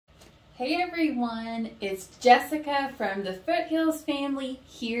Hey everyone, it's Jessica from the Foothills family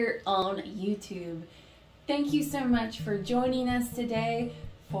here on YouTube. Thank you so much for joining us today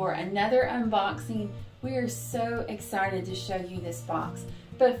for another unboxing. We are so excited to show you this box.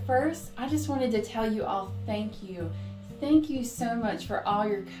 But first, I just wanted to tell you all thank you. Thank you so much for all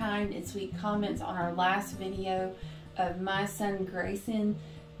your kind and sweet comments on our last video of my son Grayson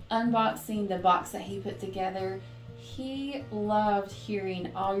unboxing the box that he put together. He loved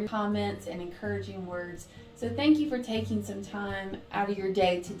hearing all your comments and encouraging words. So thank you for taking some time out of your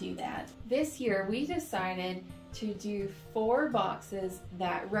day to do that. This year we decided to do 4 boxes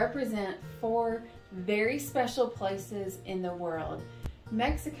that represent 4 very special places in the world.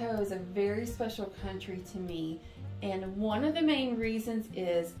 Mexico is a very special country to me, and one of the main reasons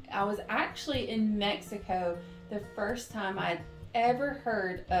is I was actually in Mexico the first time I'd ever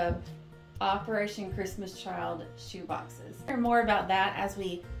heard of Operation Christmas Child shoeboxes. Learn more about that as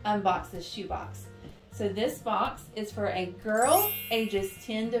we unbox this shoebox. So this box is for a girl ages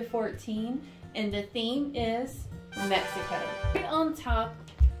 10 to 14 and the theme is Mexico. Right on top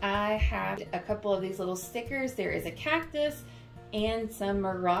I have a couple of these little stickers. There is a cactus and some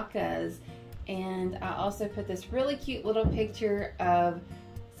maracas, and I also put this really cute little picture of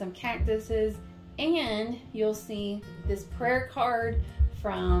some cactuses, and you'll see this prayer card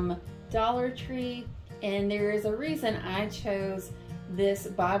from Dollar Tree, and there is a reason I chose this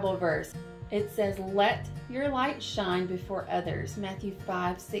Bible verse. It says, "Let your light shine before others," Matthew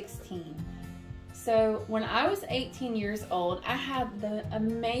 5:16. So when I was 18 years old, I had the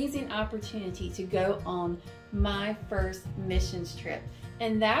amazing opportunity to go on my first missions trip,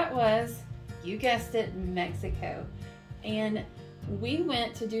 and that was, you guessed it, Mexico. And we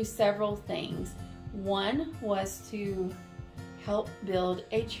went to do several things. One was to help build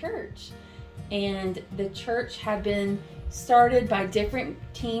a church, and the church had been started by different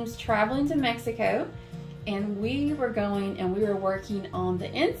teams traveling to Mexico, and we were going and we were working on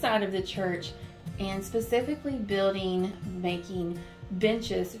the inside of the church and specifically making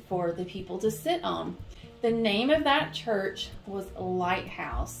benches for the people to sit on. The name of that church was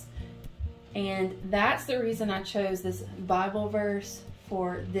Lighthouse, and that's the reason I chose this Bible verse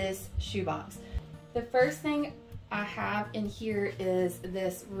for this shoebox. The first thing I have in here is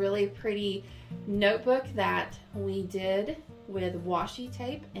this really pretty notebook that we did with washi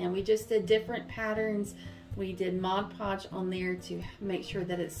tape, and we just did different patterns. We did Mod Podge on there to make sure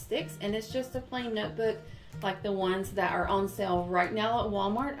that it sticks, and it's just a plain notebook like the ones that are on sale right now at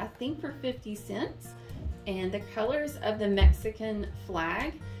Walmart, I think for 50 cents. And the colors of the Mexican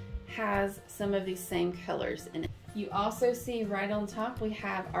flag has some of these same colors in it. You also see right on top we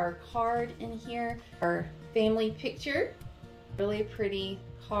have our card in here, our family picture, really pretty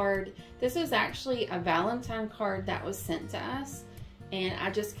card. This was actually a Valentine card that was sent to us, and I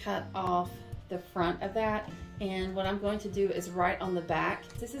just cut off the front of that, and what I'm going to do is write on the back.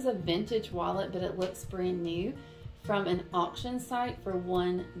 This is a vintage wallet, but it looks brand new, from an auction site for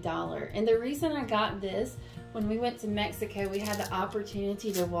 $1. And the reason I got this, when we went to Mexico, we had the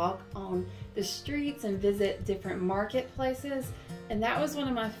opportunity to walk on the streets and visit different marketplaces, and that was one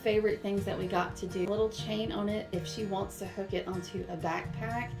of my favorite things that we got to do. A little chain on it if she wants to hook it onto a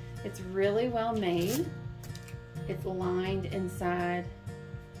backpack. It's really well made. It's lined inside.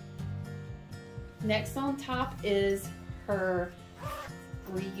 Next on top is her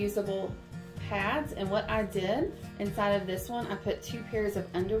reusable pads, and what I did inside of this one, I put 2 pairs of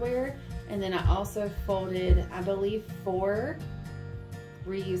underwear, and then I also folded, I believe, 4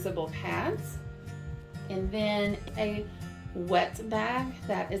 reusable pads, and then a wet bag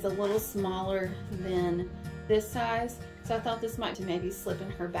that is a little smaller than this size. So I thought this might maybe slip in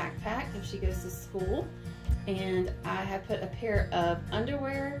her backpack if she goes to school. And I have put a pair of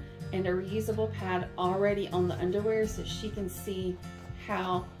underwear and a reusable pad already on the underwear so she can see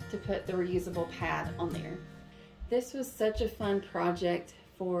how to put the reusable pad on there. This was such a fun project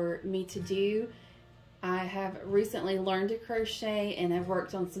for me to do. I have recently learned to crochet, and I've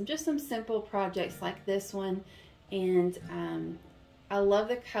worked on just some simple projects like this one, and I love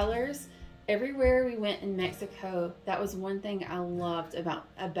the colors. Everywhere we went in Mexico, that was one thing I loved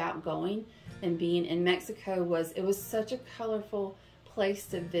about going and being in Mexico, was it was such a colorful place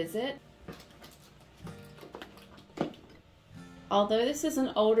to visit. Although this is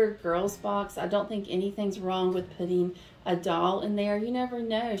an older girl's box, I don't think anything's wrong with putting a doll in there. You never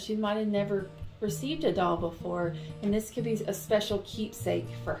know, she might have never received a doll before, and this could be a special keepsake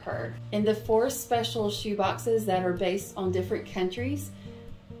for her. In the 4 special shoe boxes that are based on different countries,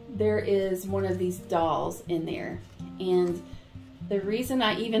 there is one of these dolls in there. And the reason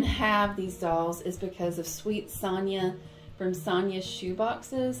I even have these dolls is because of Sweet Sonia from Sonia's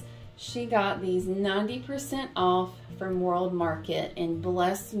Shoeboxes. She got these 90% off from World Market and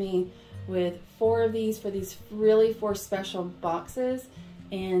blessed me with 4 of these for these really 4 special boxes.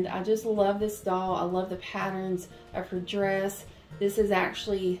 And I just love this doll. I love the patterns of her dress. This is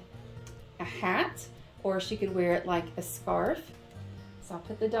actually a hat, or she could wear it like a scarf. So I'll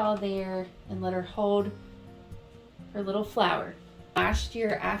put the doll there and let her hold her little flower. Last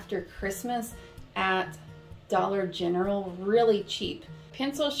year after Christmas at Dollar General, really cheap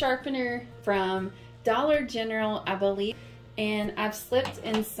pencil sharpener from Dollar General, I believe, and I've slipped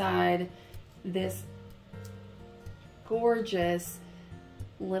inside this gorgeous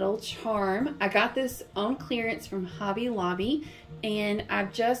little charm. I got this on clearance from Hobby Lobby, and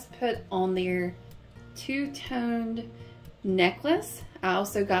I've just put on their two-toned necklace. I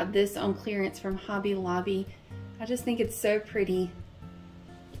also got this on clearance from Hobby Lobby. I just think it's so pretty.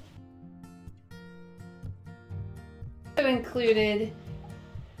 Also included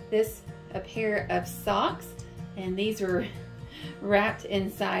a pair of socks, and these were wrapped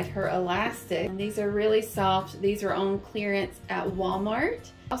inside her elastic. And these are really soft. These are on clearance at Walmart.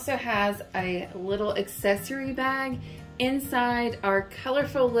 Also has a little accessory bag. Inside are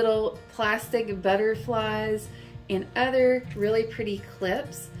colorful little plastic butterflies and other really pretty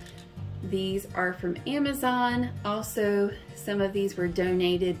clips. These are from Amazon. Also, some of these were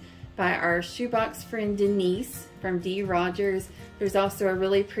donated by our shoebox friend Denise from D. Rogers. There's also a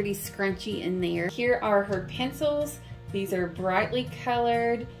really pretty scrunchie in there. Here are her pencils. These are brightly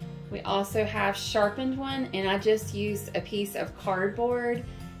colored. We also have sharpened one, and I just used a piece of cardboard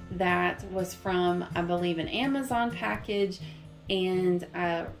that was from, I believe, an Amazon package, and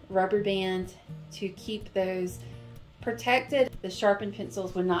a rubber band to keep those protected. The sharpened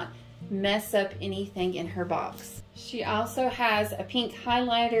pencils would not mess up anything in her box. She also has a pink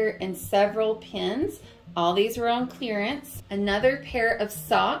highlighter and several pens. All these were on clearance. Another pair of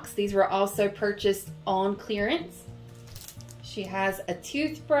socks. These were also purchased on clearance. She has a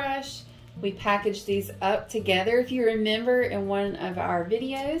toothbrush. We packaged these up together, if you remember, in one of our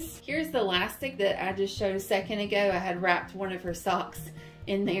videos. Here's the elastic that I just showed a second ago. I had wrapped one of her socks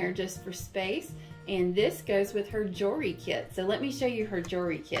in there just for space. And this goes with her jewelry kit. So let me show you her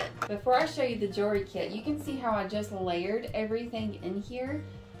jewelry kit. Before I show you the jewelry kit, you can see how I just layered everything in here.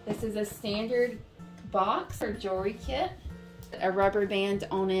 This is a standard box for jewelry kit. A rubber band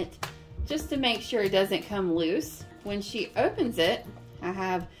on it just to make sure it doesn't come loose. When she opens it, I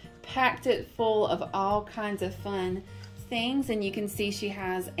have packed it full of all kinds of fun things, and you can see she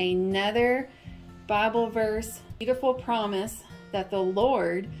has another Bible verse, beautiful promise that the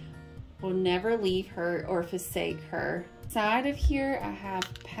Lord will never leave her or forsake her. Inside of here, I have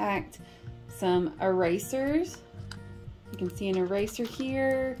packed some erasers. You can see an eraser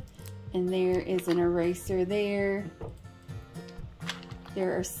here, and there is an eraser there.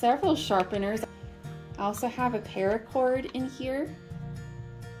 There are several sharpeners. I also have a paracord in here.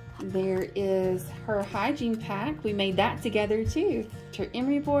 There is her hygiene pack. We made that together too. Her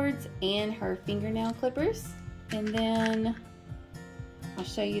emery boards and her fingernail clippers. And then I'll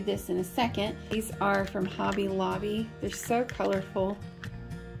show you this in a second. These are from Hobby Lobby. They're so colorful.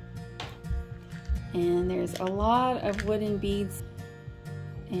 And there's a lot of wooden beads.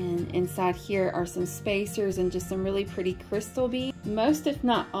 And inside here are some spacers and just some really pretty crystal beads. Most, if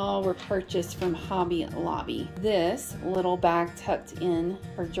not all, were purchased from Hobby Lobby. This little bag tucked in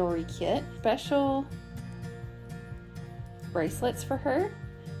her jewelry kit. Special bracelets for her.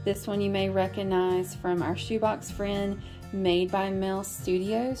 This one you may recognize from our shoebox friend, Made by Mel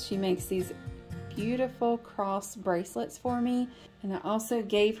Studios. She makes these beautiful cross bracelets for me. And I also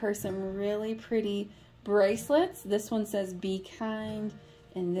gave her some really pretty bracelets. This one says "Be Kind,"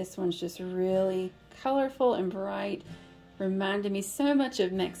 and this one's just really colorful and bright. Reminded me so much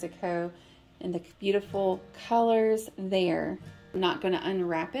of Mexico and the beautiful colors there. I'm not going to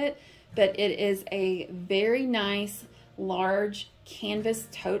unwrap it, but it is a very nice large canvas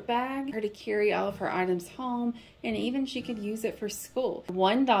tote bag for her to carry all of her items home, and even she could use it for school.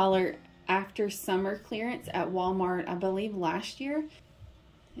 $1 after summer clearance at Walmart, I believe last year.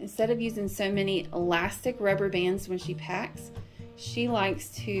 Instead of using so many elastic rubber bands when she packs, she likes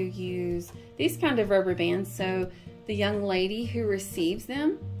to use these kind of rubber bands so the young lady who receives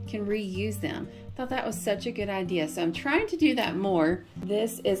them can reuse them. I thought that was such a good idea, so I'm trying to do that more.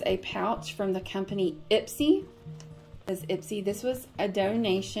 This is a pouch from the company Ipsy. This was a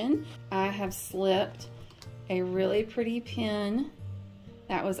donation. I have slipped a really pretty pen.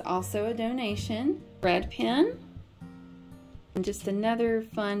 That was also a donation. Red pen. And just another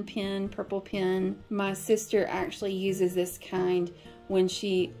fun pen, purple pen. My sister actually uses this kind when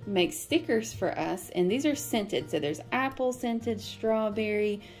she makes stickers for us, and these are scented. So there's apple scented,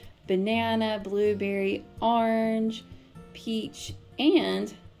 strawberry, banana, blueberry, orange, peach,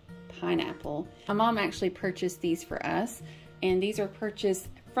 and pineapple. My mom actually purchased these for us, and these are purchased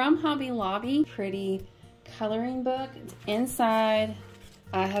from Hobby Lobby. Pretty coloring book. Inside,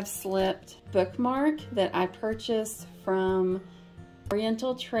 I have slipped bookmark that I purchased from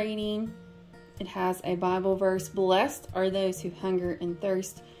Oriental Trading. It has a Bible verse, "Blessed are those who hunger and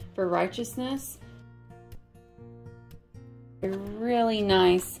thirst for righteousness." A really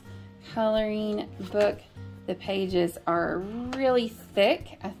nice coloring book. The pages are really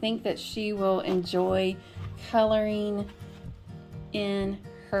thick. I think that she will enjoy coloring in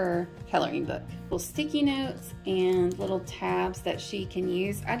her coloring book. Little sticky notes and little tabs that she can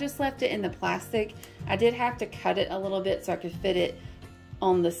use. I just left it in the plastic. I did have to cut it a little bit so I could fit it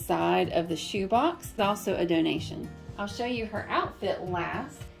on the side of the shoebox. It's also a donation. I'll show you her outfit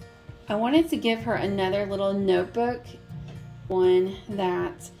last. I wanted to give her another little notebook, one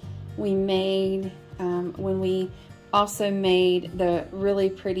that we made when we also made the really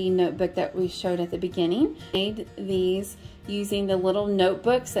pretty notebook that we showed at the beginning. Made these using the little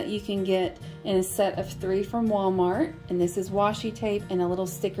notebooks that you can get in a set of 3 from Walmart. And this is washi tape and a little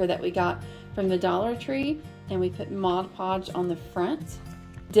sticker that we got from the Dollar Tree. And we put Mod Podge on the front.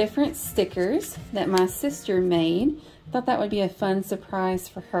 Different stickers that my sister made. Thought that would be a fun surprise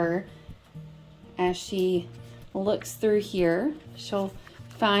for her. As she looks through here, she'll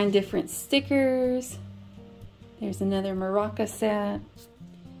find different stickers. There's another maraca set.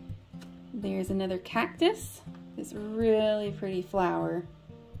 There's another cactus. This really pretty flower.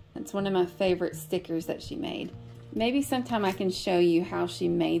 That's one of my favorite stickers that she made. Maybe sometime I can show you how she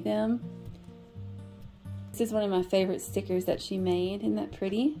made them. This is one of my favorite stickers that she made. Isn't that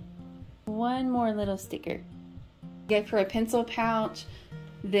pretty? One more little sticker. Gave her a pencil pouch.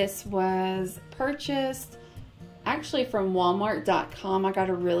 This was purchased actually from Walmart.com. I got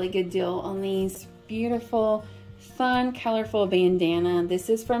a really good deal on these. Beautiful, fun, colorful bandana. This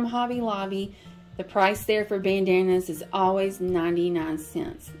is from Hobby Lobby. The price there for bandanas is always 99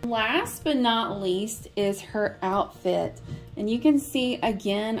 cents. Last but not least is her outfit. And you can see,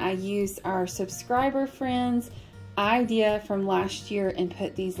 again, I used our subscriber friends' idea from last year and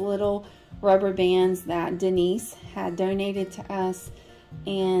put these little rubber bands that Denise had donated to us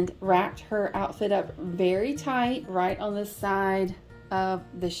and wrapped her outfit up very tight right on the side of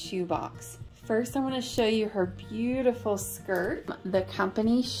the shoebox. First, I want to show you her beautiful skirt. The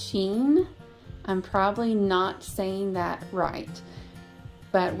company Sheen. I'm probably not saying that right,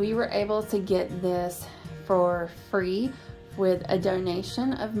 but we were able to get this for free with a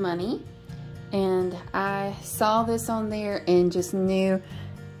donation of money. And I saw this on there and just knew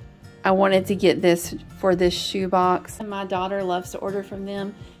I wanted to get this for this shoebox. My daughter loves to order from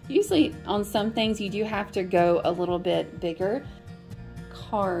them. Usually on some things you do have to go a little bit bigger.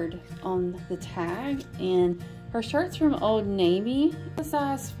 Card on the tag, and her shirt's from Old Navy,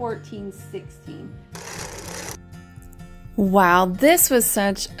 size 14-16. Wow, this was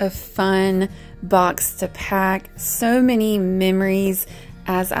such a fun box to pack. So many memories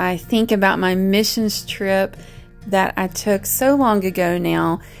as I think about my missions trip that I took so long ago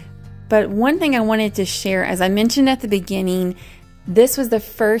now. But one thing I wanted to share, as I mentioned at the beginning, this was the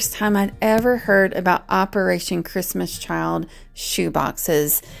first time I'd ever heard about Operation Christmas Child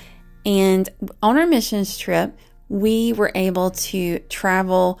shoeboxes. And on our missions trip, we were able to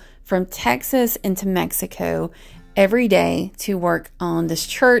travel from Texas into Mexico every day to work on this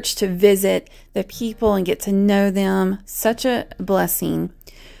church, to visit the people and get to know them. Such a blessing.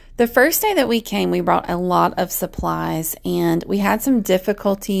 The first day that we came, we brought a lot of supplies, and we had some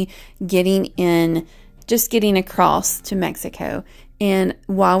difficulty getting across to Mexico. And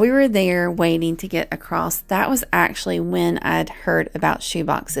while we were there waiting to get across, that was actually when I'd heard about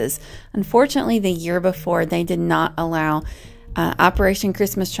shoeboxes. Unfortunately, the year before, they did not allow Operation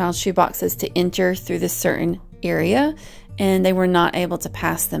Christmas Child shoeboxes to enter through this certain area, and they were not able to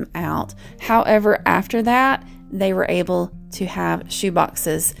pass them out. However, after that, they were able to have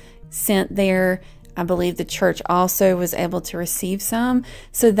shoeboxes sent there. I believe the church also was able to receive some.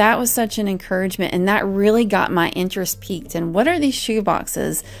 So that was such an encouragement, and that really got my interest piqued. And what are these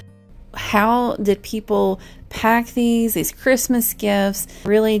shoeboxes? How did people pack these Christmas gifts?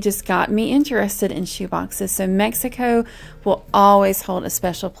 Really just got me interested in shoeboxes. So Mexico will always hold a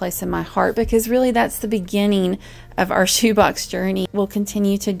special place in my heart, because really that's the beginning of our shoebox journey. We'll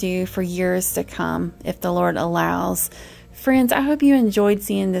continue to do for years to come if the Lord allows. Friends, I hope you enjoyed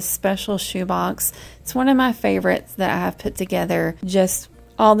seeing this special shoebox. It's one of my favorites that I have put together. Just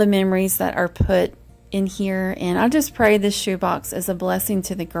all the memories that are put in here. And I just pray this shoebox is a blessing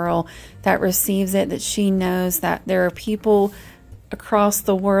to the girl that receives it, that she knows that there are people across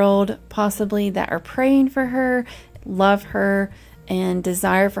the world, possibly, that are praying for her, love her, and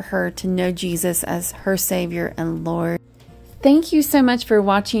desire for her to know Jesus as her Savior and Lord. Thank you so much for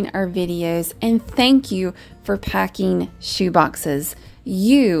watching our videos, and thank you for packing shoeboxes.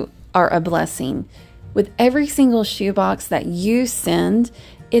 You are a blessing. With every single shoebox that you send,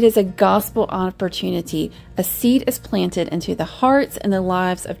 it is a gospel opportunity. A seed is planted into the hearts and the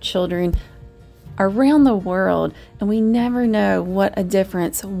lives of children around the world, and we never know what a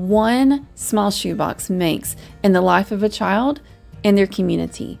difference one small shoebox makes in the life of a child and their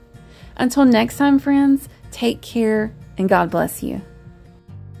community. Until next time, friends, take care and God bless you.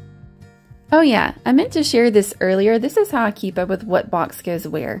 Oh yeah, I meant to share this earlier. This is how I keep up with what box goes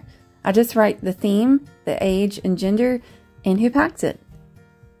where. I just write the theme, the age and gender, and who packed it.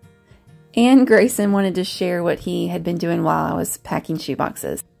 And Grayson wanted to share what he had been doing while I was packing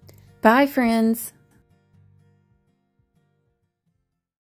shoeboxes. Bye, friends.